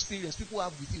consistent experience people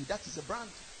have with you. That is a brand.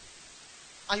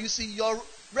 And you see, your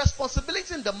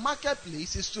responsibility in the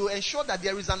marketplace is to ensure that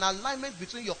there is an alignment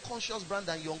between your conscious brand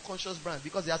and your unconscious brand,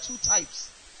 because there are two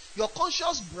types. Your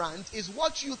conscious brand is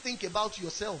what you think about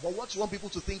yourself or what you want people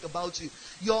to think about you.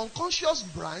 Your unconscious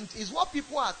brand is what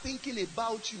people are thinking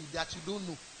about you that you don't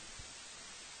know.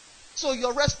 So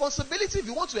your responsibility, if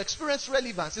you want to experience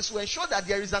relevance, is to ensure that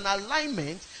there is an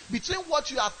alignment between what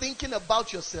you are thinking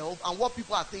about yourself and what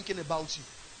people are thinking about you.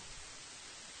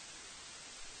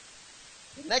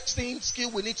 The next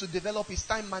skill we need to develop is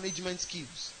time management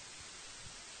skills.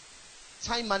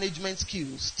 Time management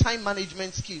skills. Time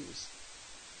management skills.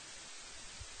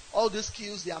 All these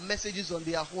skills, they are messages on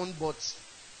their own, but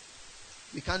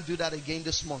we can't do that again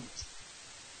this month.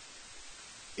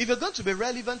 If you're going to be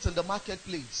relevant in the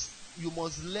marketplace, you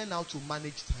must learn how to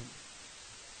manage time.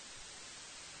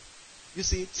 You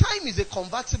see, time is a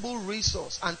convertible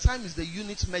resource, and time is the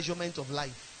unit measurement of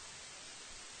life.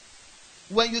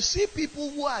 When you see people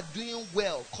who are doing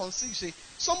well, you say,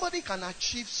 somebody can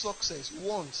achieve success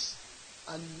once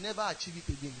and never achieve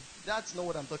it again. That's not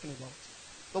what I'm talking about.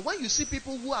 But when you see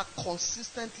people who are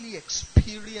consistently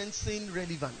experiencing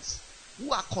relevance,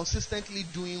 who are consistently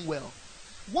doing well,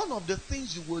 one of the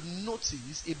things you will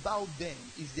notice about them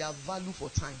is their value for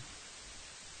time.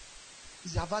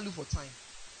 Is their value for time.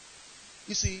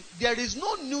 You see, there is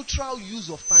no neutral use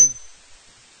of time.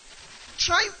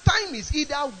 Time is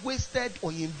either wasted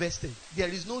or invested. There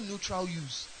is no neutral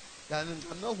use. I'm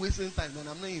not wasting time and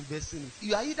I'm not investing it.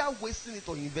 You are either wasting it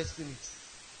or investing it.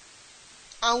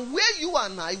 And where you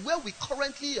and I, where we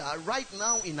currently are right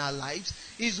now in our lives,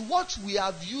 is what we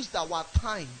have used our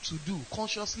time to do,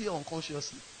 consciously or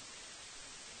unconsciously.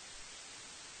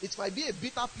 It might be a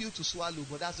bitter pill to swallow,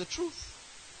 but that's the truth.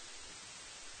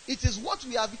 It is what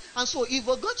we have. And so if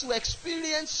we're going to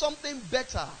experience something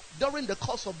better during the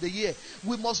course of the year,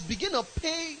 we must begin to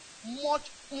pay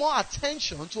much more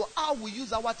attention to how we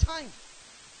use our time.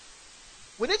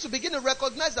 We need to begin to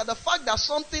recognize that the fact that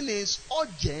something is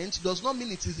urgent does not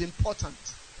mean it is important.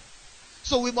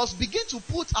 So we must begin to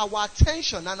put our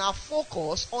attention and our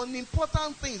focus on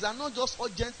important things and not just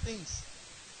urgent things.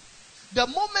 The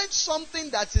moment something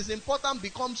that is important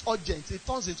becomes urgent, it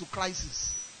turns into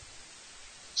crisis.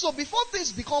 So before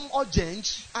things become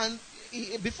urgent and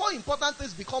before important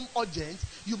things become urgent,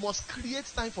 you must create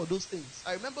time for those things.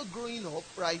 I remember growing up,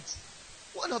 right?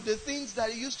 One of the things that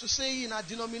he used to say in our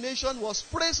denomination was,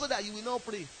 pray so that you will not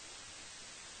pray.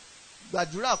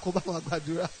 Gbadura, Kobama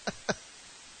Gbadura.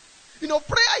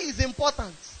 Prayer is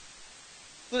important.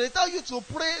 So they tell you to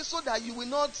pray so that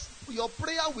your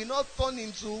prayer will not turn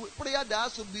into prayer that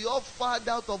has to be all fired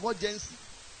out of urgency.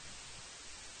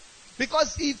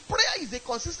 Because if prayer is a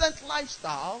consistent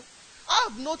lifestyle, I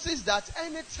have noticed that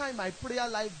anytime my prayer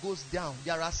life goes down,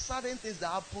 there are certain things that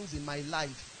happens in my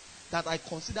life that I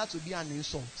consider to be an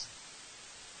insult.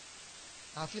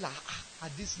 I feel like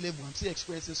at this level, I'm still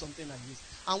experiencing something like this.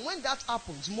 And when that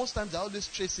happens, most times I always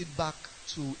trace it back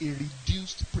to a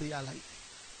reduced prayer life.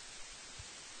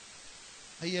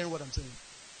 Are you hearing what I'm saying?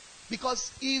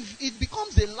 Because if it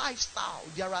becomes a lifestyle,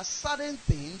 there are certain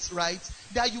things, right,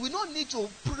 that you will not need to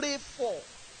pray for.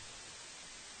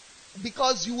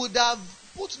 Because you would have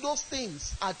put those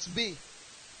things at bay.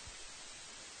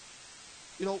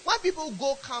 You know, when people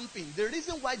go camping, the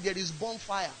reason why there is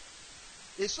bonfire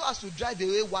is so as to drive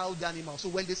away wild animals. So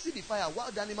when they see the fire,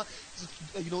 wild animals,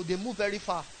 they move very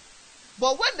far.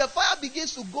 But when the fire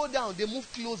begins to go down, they move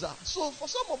closer. So for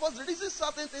some of us, the reason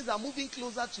certain things are moving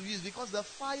closer to you is because the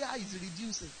fire is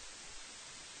reducing.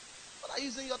 What are you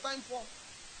using your time for?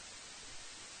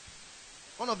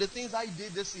 One of the things I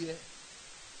did this year,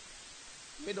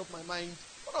 made up my mind.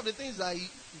 One of the things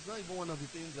it's not even one of the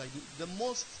things I do.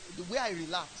 The way I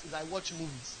relax is I watch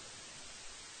movies.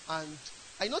 And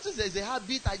I noticed there's a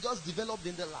habit I just developed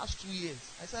in the last 2 years.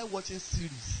 I started watching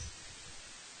series.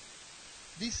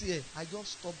 This year, I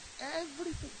just stopped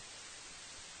everything.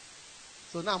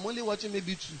 So now I'm only watching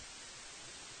maybe 2.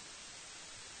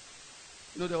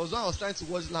 There was one I was trying to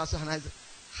watch last year, and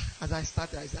as I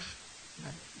started, I said,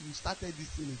 you started this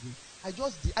thing again.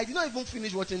 I did not even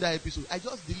finish watching that episode. I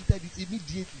just deleted it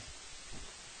immediately.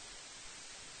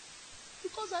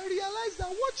 Because I realized that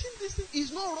watching this thing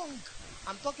is not wrong.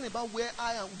 I'm talking about where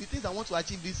I am, the things I want to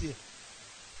achieve this year.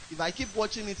 If I keep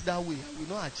watching it that way, I will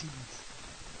not achieve it.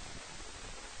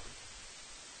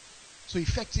 So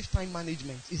effective time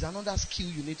management is another skill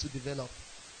you need to develop.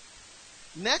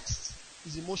 Next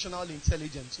is emotional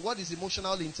intelligence. What is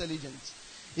emotional intelligence?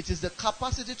 It is the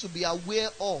capacity to be aware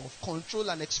of, control,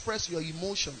 and express your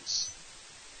emotions.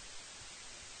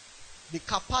 The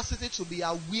capacity to be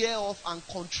aware of and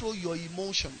control your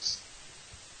emotions.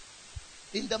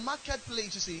 In the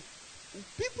marketplace, you see,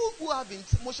 people who have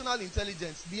emotional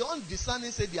intelligence, beyond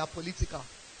discerning, say they are political.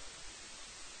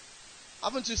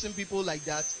 Haven't you seen people like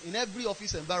that? In every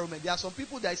office environment, there are some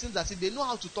people that it seems as if they know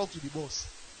how to talk to the boss.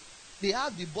 They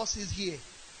have the bosses here.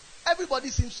 Everybody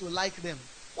seems to like them.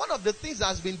 One of the things that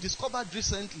has been discovered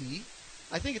recently,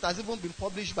 I think it has even been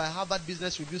published by Harvard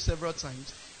Business Review several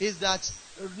times, is that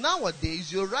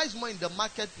nowadays you rise more in the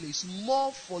marketplace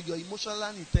more for your emotional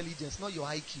intelligence, not your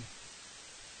IQ.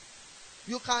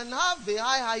 You can have a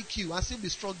high IQ and still be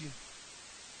struggling.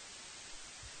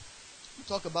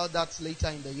 We'll talk about that later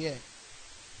in the year.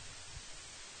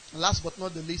 And last but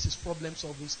not the least is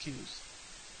problem-solving skills.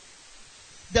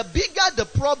 The bigger the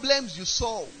problems you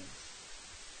solve,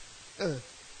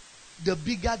 the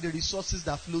bigger the resources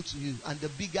that flow to you and the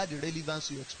bigger the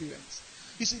relevance you experience.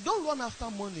 You see, don't run after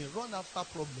money, run after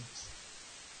problems.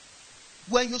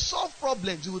 When you solve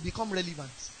problems, you will become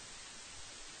relevant.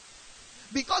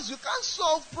 Because you can't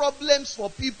solve problems for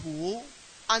people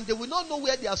and they will not know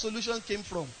where their solution came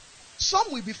from.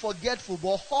 Some will be forgetful,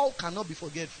 but all cannot be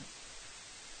forgetful.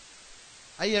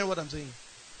 Are you hearing what I'm saying?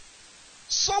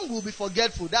 Some will be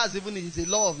forgetful. That's even it's a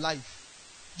law of life.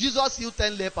 Jesus healed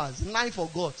 10 lepers, 9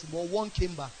 forgot, but 1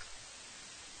 came back.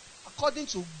 According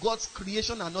to God's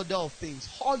creation and order of things,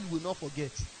 all you will not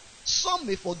forget. Some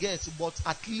may forget, but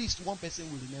at least one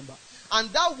person will remember. And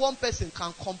that one person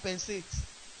can compensate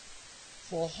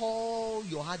for all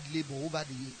your hard labor over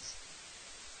the years.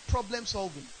 Problem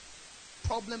solving.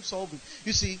 Problem solving.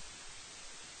 You see,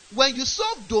 when you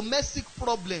solve domestic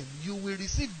problem, you will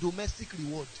receive domestic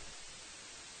reward.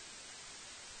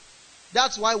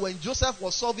 That's why when Joseph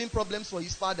was solving problems for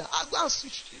his father,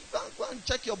 go and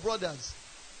check your brothers.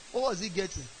 What was he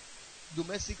getting?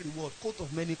 Domestic reward, coat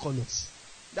of many colors.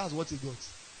 That's what he got.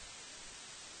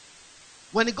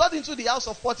 When he got into the house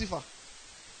of Potiphar,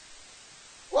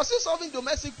 he was still solving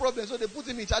domestic problems, so they put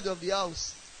him in charge of the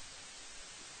house.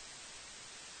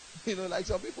 Like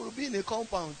some people will be in a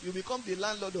compound, you become the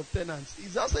landlord of tenants.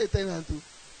 He's also a tenant too.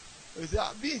 You say,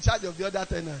 be in charge of the other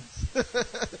tenants.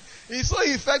 He's so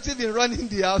effective in running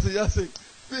the house, he just say,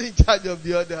 be in charge of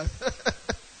the others.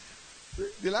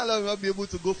 The landlord will not be able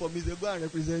to go for me, they go and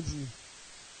represent me.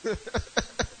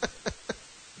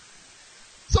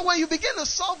 So when you begin to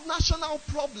solve national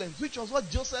problems, which was what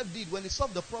Joseph did when he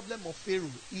solved the problem of Pharaoh,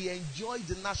 he enjoyed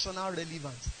the national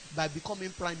relevance by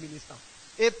becoming prime minister.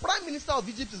 A prime minister of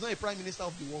Egypt is not a prime minister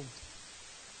of the world.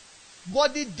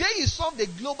 But the day he solved the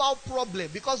global problem,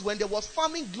 because when there was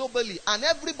famine globally and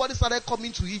everybody started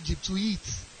coming to Egypt to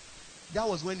eat, that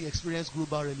was when he experienced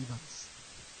global relevance.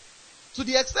 To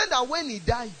the extent that when he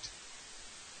died,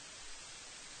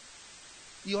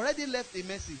 he already left a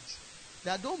message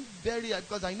that don't bury it,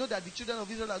 because I know that the children of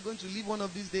Israel are going to live one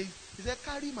of these days. He said,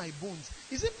 carry my bones.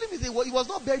 He simply means he was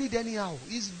not buried anyhow.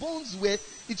 His bones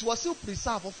it was still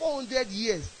preserved for 400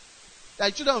 years. The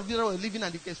children of Israel were living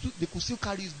and they could still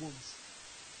carry his bones.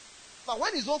 But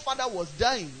when his own father was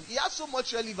dying, he had so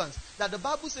much relevance that the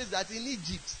Bible says that in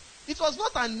Egypt, it was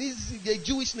not a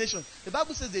Jewish nation. The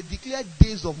Bible says they declared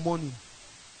days of mourning.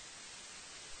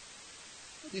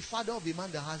 The father of a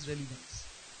man that has relevance.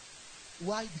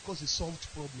 Why? Because he solved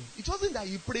problem. It wasn't that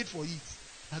he prayed for it.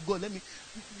 That God,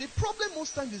 the problem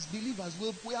most times is believers,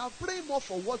 we are praying more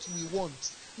for what we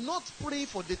want, not praying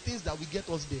for the things that will get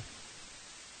us there.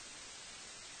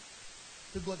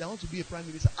 Say, God, I want to be a prime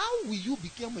minister. How will you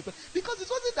become a prime minister? Because it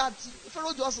wasn't that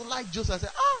Pharaoh just liked Joseph and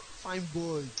said, fine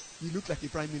boy, you look like a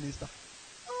prime minister.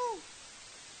 No.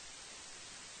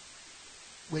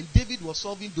 When David was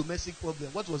solving domestic problem,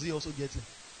 what was he also getting?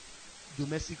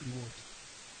 Domestic reward.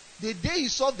 The day he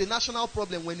solved the national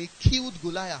problem, when he killed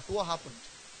Goliath, what happened?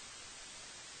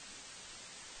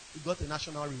 He got a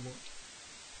national reward.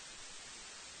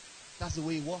 That's the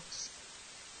way it works.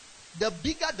 The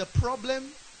bigger the problem,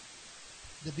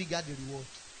 the bigger the reward.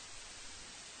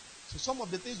 So some of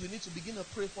the things we need to begin to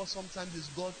pray for sometimes is,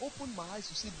 God, open my eyes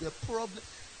to see the problem.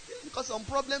 Because some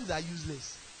problems are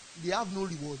useless. They have no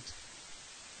reward.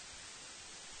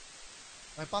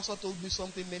 My pastor told me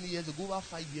something many years ago, about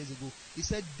 5 years ago. He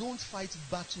said, don't fight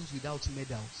battles without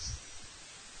medals.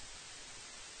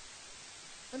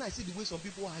 When I see the way some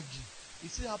people argue,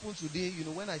 it still happened today,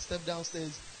 when I stepped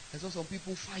downstairs, I saw some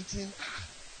people fighting.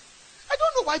 I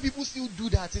don't know why people still do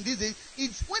that in these days.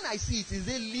 When I see it, it's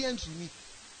alien to me.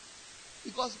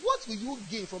 Because what will you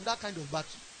gain from that kind of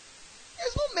battle?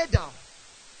 There's no medal.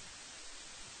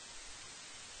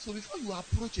 So before you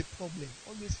approach a problem,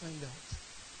 always find out.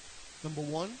 Number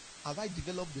one, have I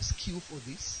developed the skill for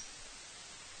this?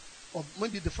 Or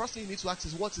maybe the first thing you need to ask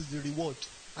is, what is the reward?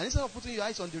 And instead of putting your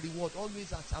eyes on the reward,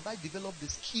 always ask, have I developed the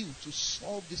skill to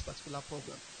solve this particular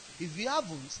problem? If you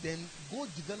haven't, then go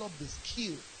develop the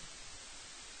skill,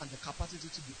 and the capacity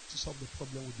to solve the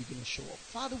problem will begin to show up.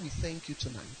 Father, we thank you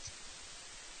tonight.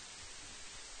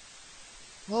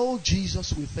 Oh,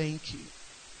 Jesus, we thank you.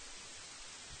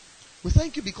 We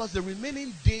thank you because the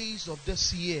remaining days of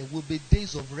this year will be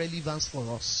days of relevance for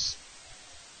us.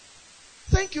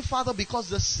 Thank you, Father, because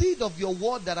the seed of your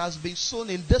word that has been sown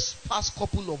in this past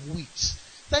couple of weeks,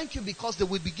 thank you because they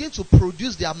will begin to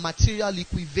produce their material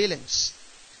equivalence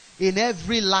in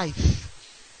every life.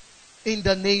 In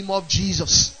the name of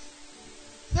Jesus.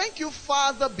 Thank you,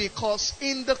 Father, because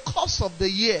in the course of the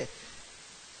year,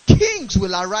 kings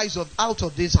will arise out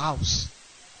of this house.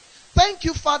 Thank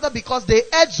you, Father, because the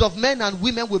heads of men and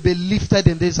women will be lifted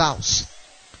in this house.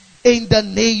 In the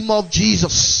name of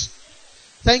Jesus.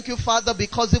 Thank you, Father,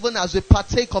 because even as we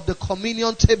partake of the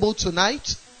communion table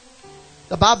tonight,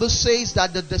 the Bible says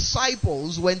that the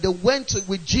disciples, when they went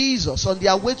with Jesus on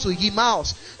their way to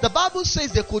Emmaus, the Bible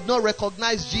says they could not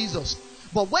recognize Jesus.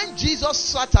 But when Jesus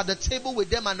sat at the table with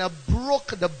them and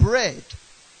broke the bread,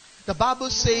 the Bible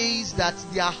says that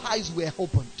their eyes were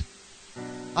opened.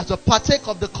 As we partake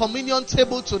of the communion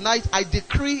table tonight, I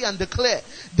decree and declare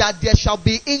that there shall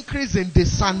be increase in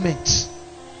discernment.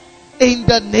 In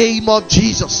the name of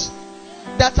Jesus.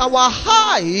 That our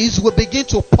eyes will begin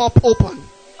to pop open.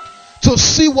 To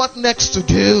see what next to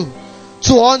do.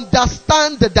 To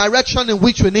understand the direction in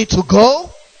which we need to go.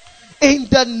 In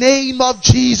the name of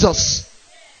Jesus.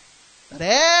 That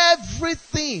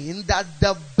everything that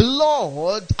the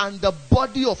blood and the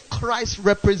body of Christ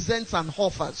represents and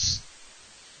offers,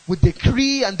 we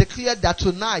decree and declare that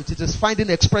tonight it is finding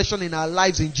expression in our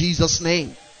lives in Jesus'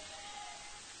 name.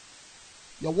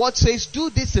 Your word says, do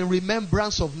this in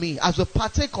remembrance of me. As we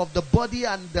partake of the body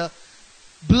and the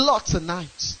blood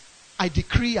tonight, I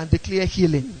decree and declare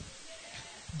healing,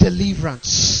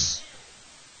 deliverance,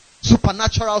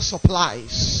 supernatural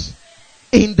supplies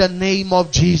in the name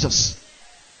of Jesus.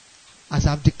 As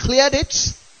I've declared it,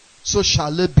 so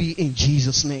shall it be in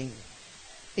Jesus' name.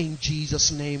 In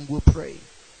Jesus' name we pray.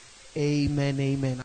 Amen, amen.